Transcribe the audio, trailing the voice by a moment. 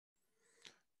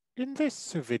In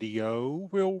this video,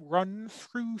 we'll run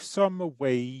through some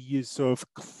ways of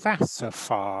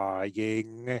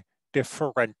classifying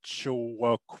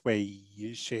differential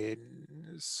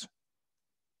equations.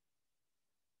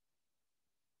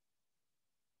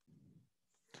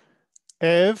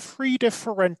 Every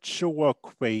differential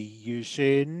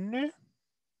equation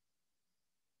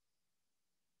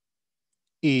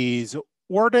is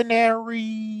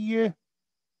ordinary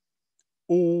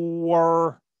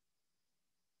or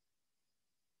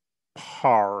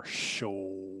partial.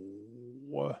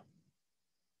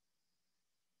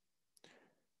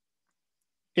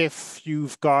 If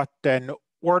you've got an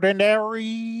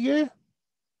ordinary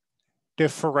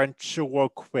differential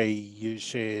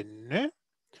equation,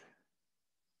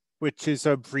 which is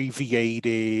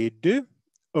abbreviated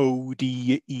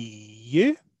ODE,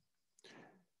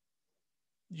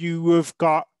 you have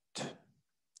got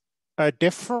a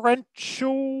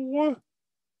differential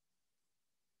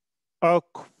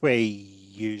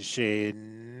equation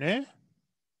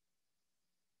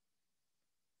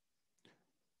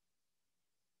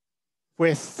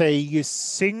with a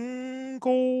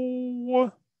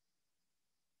single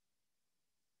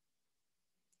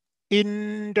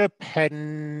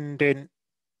independent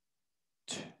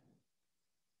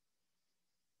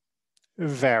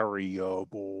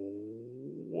variable.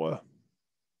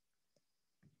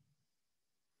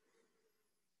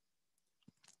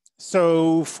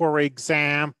 So, for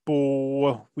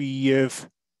example, we have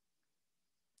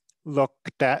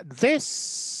looked at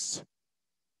this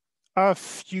a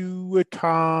few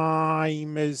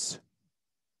times.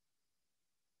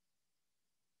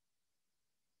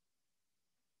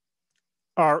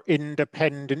 Our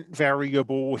independent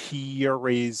variable here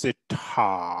is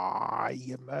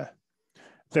time.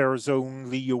 There's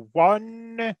only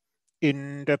one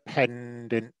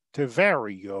independent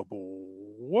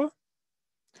variable,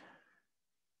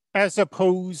 as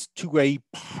opposed to a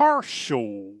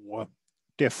partial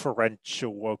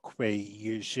differential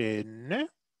equation,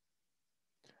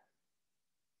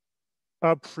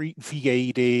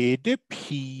 abbreviated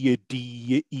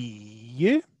PDE,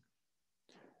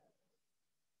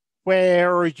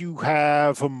 where you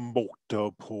have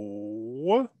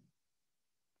multiple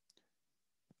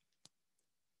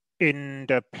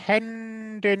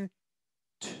independent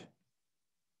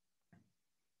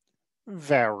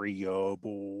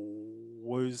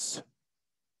variables.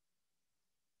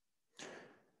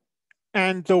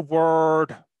 And the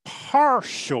word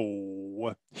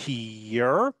partial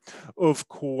here, of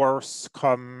course,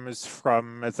 comes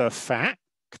from the fact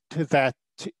that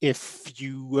if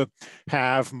you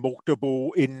have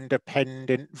multiple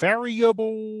independent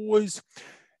variables,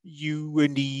 you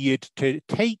need to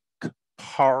take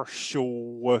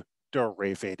partial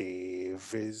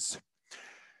derivatives.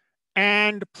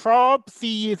 And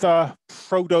probably the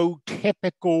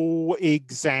prototypical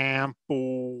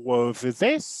example of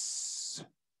this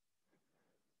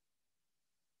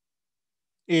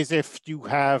is if you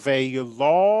have a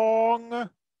long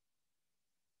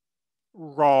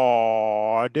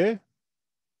rod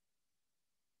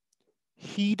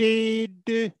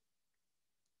heated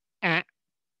at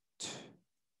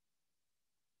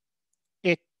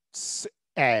its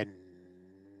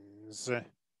ends.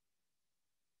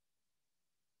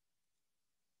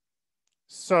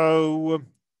 So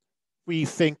we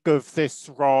think of this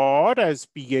rod as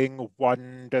being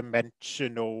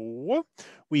one-dimensional.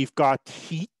 We've got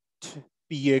heat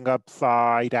being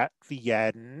applied at the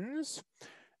ends,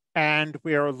 and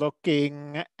we're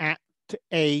looking at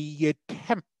a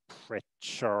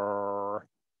temperature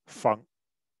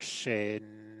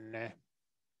function.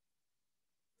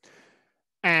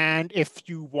 And if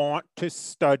you want to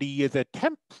study the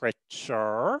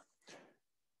temperature,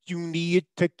 you need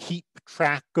to keep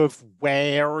track of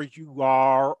where you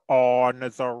are on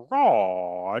the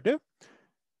rod,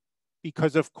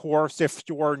 because of course, if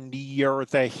you're near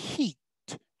the heat,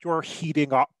 you're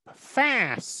heating up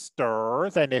faster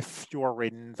than if you're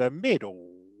in the middle.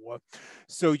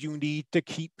 So you need to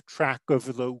keep track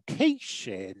of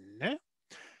location.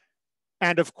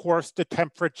 And of course, the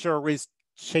temperature is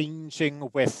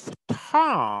changing with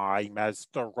time as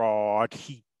the rod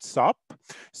heats up.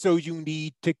 So you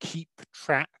need to keep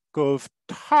track of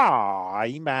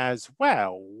time as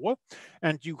well.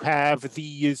 And you have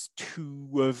these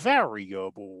two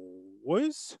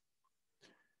variables.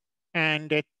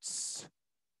 And it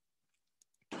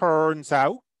turns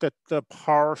out that the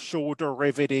partial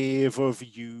derivative of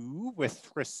u with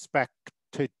respect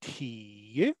to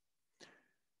t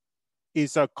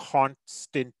is a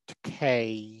constant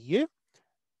k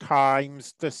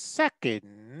times the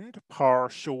second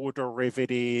partial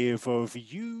derivative of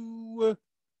u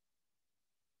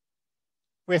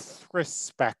with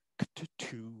respect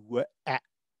to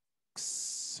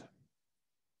x.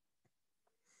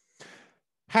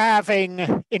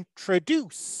 Having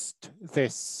introduced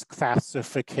this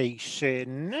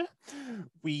classification,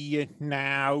 we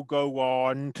now go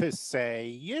on to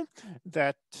say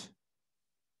that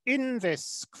in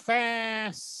this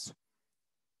class,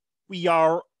 we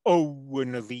are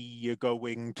only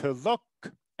going to look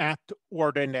at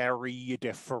ordinary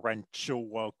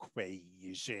differential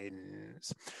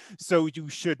equations. So you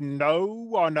should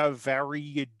know on a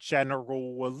very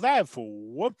general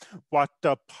level what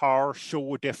a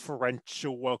partial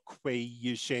differential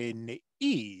equation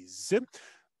is,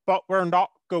 but we're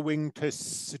not going to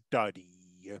study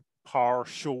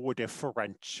partial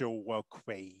differential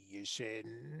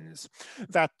equations.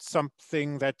 That's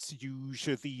something that's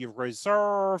usually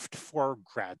reserved for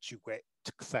graduate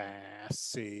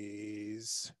classes.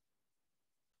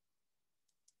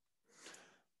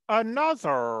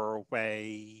 Another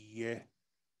way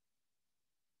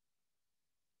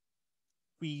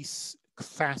we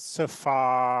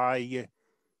classify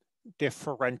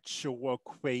differential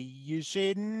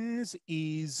equations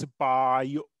is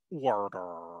by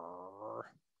order.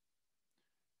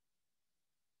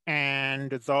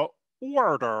 And the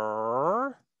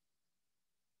order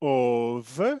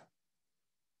of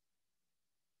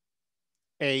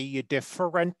a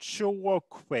differential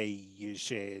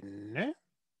equation,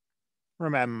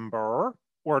 remember,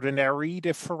 ordinary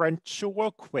differential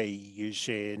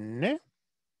equation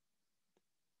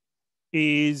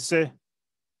is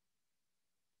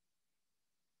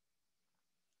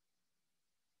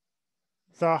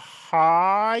the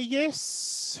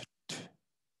highest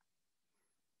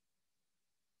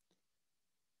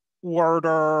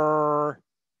order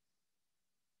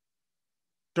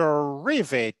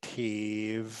derivative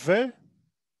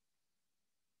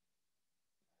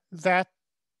that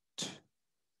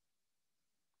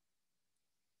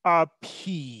appears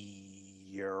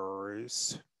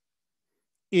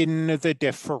in the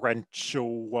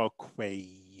differential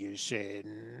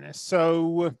equation.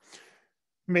 So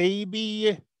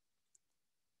maybe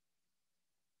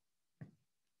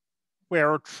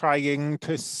we're trying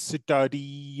to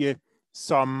study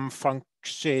some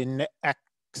function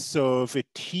x of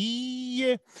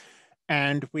t,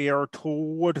 and we are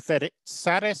told that it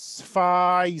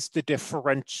satisfies the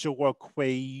differential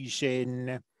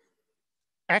equation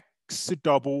x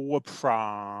double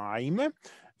prime,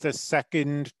 the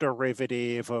second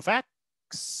derivative of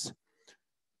x,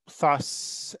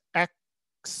 plus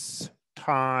x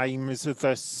times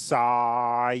the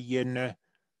sine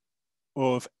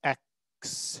of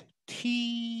xt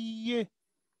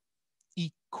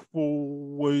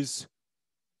equals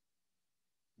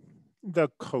the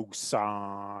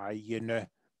cosine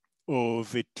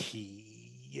of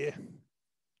t.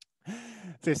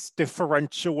 This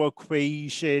differential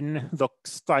equation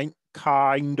looks like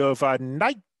kind of a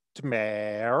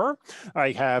nightmare.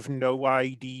 I have no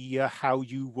idea how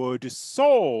you would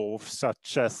solve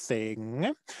such a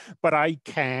thing, but I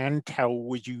can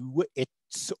tell you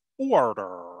its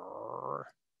order.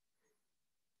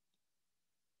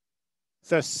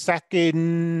 The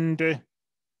second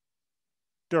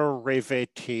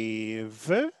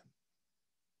derivative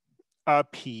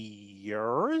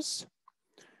appears,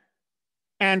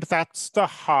 and that's the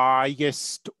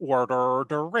highest order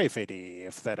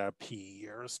derivative that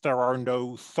appears. There are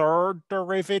no third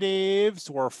derivatives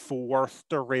or fourth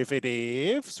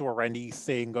derivatives or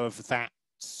anything of that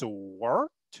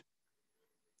sort.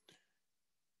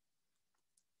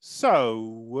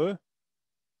 So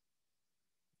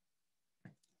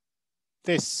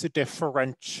this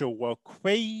differential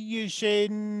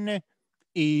equation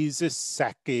is a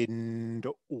second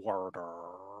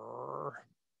order.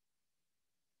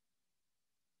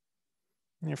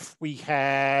 If we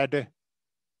had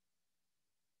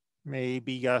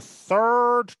maybe a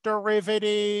third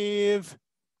derivative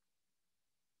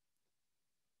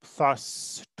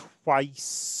plus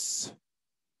twice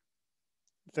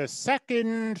the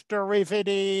second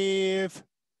derivative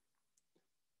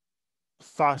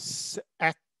plus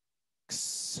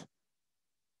x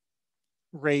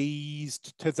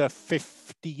raised to the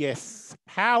 50th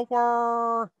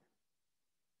power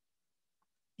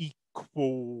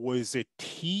equals a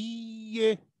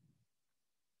t.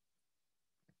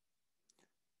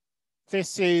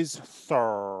 This is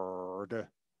third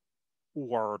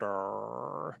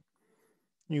order.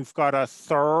 You've got a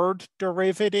third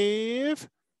derivative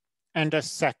and a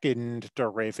second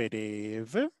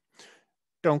derivative.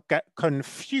 Don't get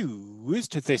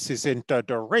confused. This isn't a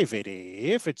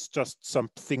derivative. It's just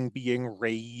something being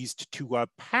raised to a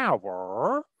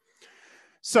power.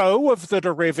 So of the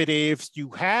derivatives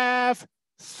you have,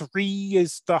 3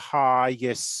 is the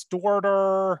highest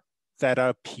order that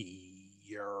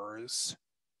appears.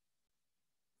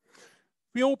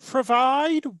 We'll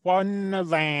provide one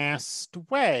last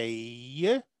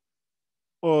way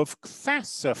of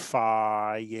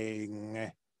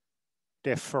classifying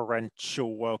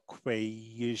differential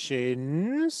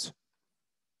equations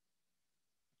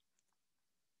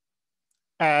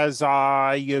as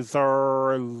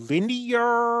either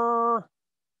linear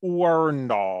or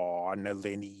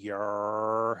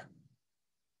non-linear.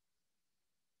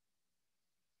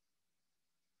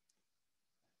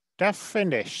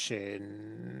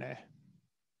 Definition.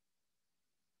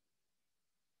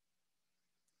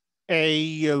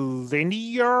 A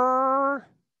linear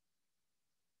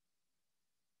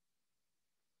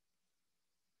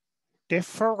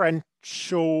differential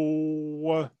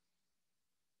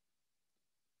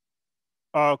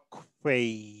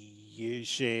equation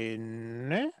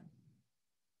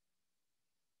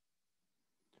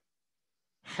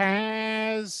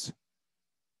has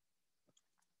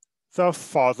the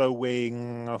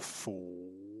following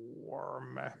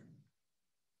form.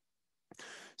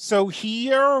 So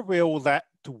here we'll let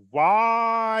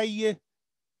y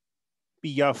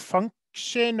be a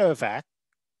function of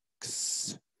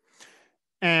x,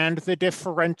 and the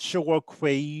differential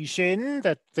equation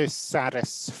that this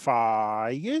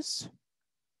satisfies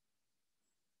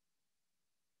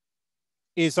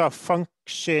is a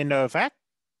function of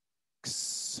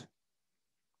x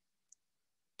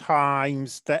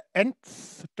times the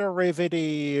nth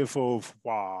derivative of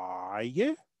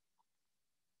y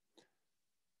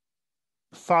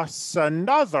plus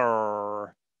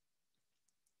another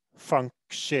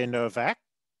function of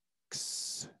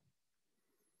x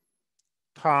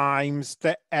times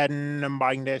the n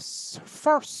minus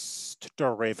first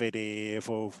derivative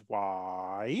of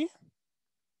y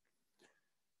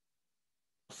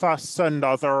plus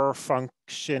another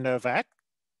function of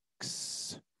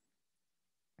x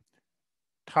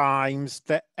times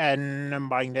the n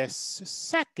minus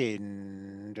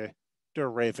second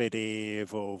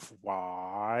derivative of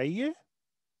y,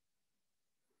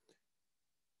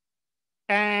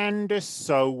 and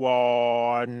so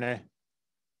on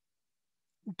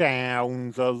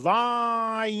down the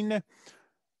line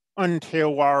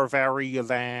until our very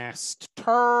last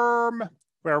term,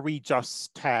 where we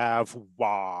just have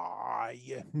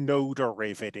y, no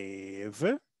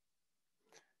derivative.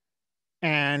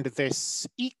 And this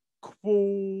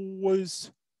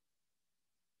equals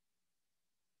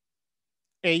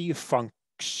a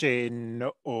function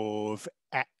of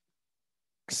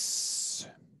x.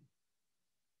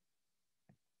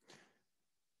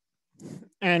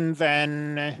 And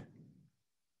then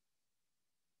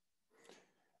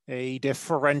a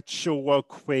differential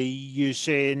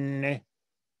equation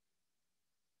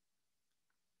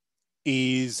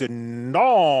is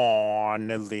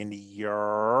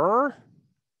non-linear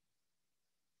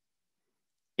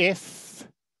if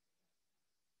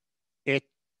it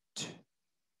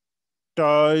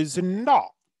does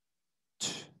not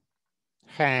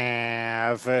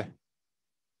have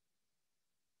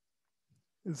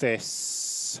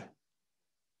this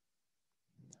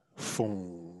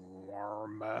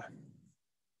form.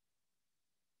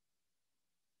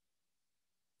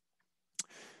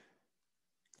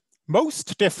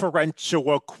 Most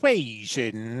differential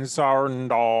equations are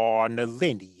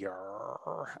non-linear.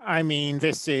 I mean,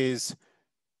 this is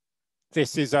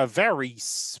a very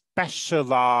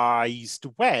specialized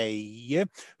way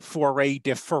for a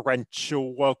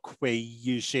differential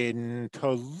equation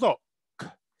to look.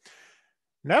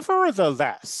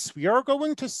 Nevertheless, we are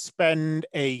going to spend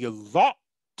a lot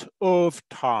of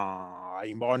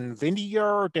time on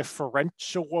linear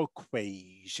differential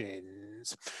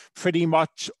equations, pretty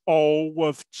much all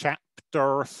of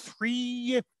chapter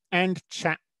 3 and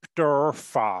chapter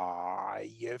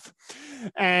 5.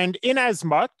 And in as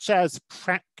much as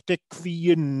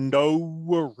practically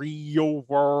no real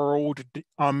world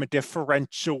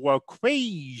differential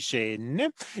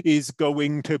equation is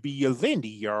going to be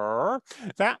linear,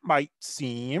 that might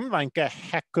seem like a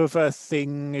heck of a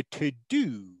thing to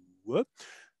do.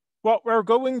 What we're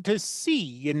going to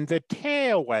see in the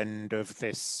tail end of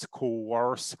this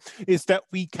course is that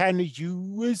we can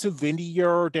use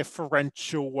linear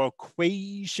differential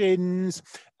equations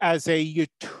as a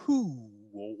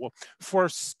tool for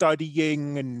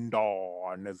studying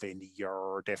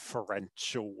non-linear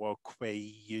differential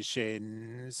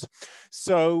equations.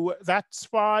 So that's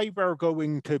why we're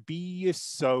going to be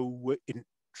so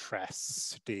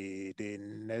interested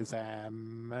in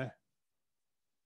them.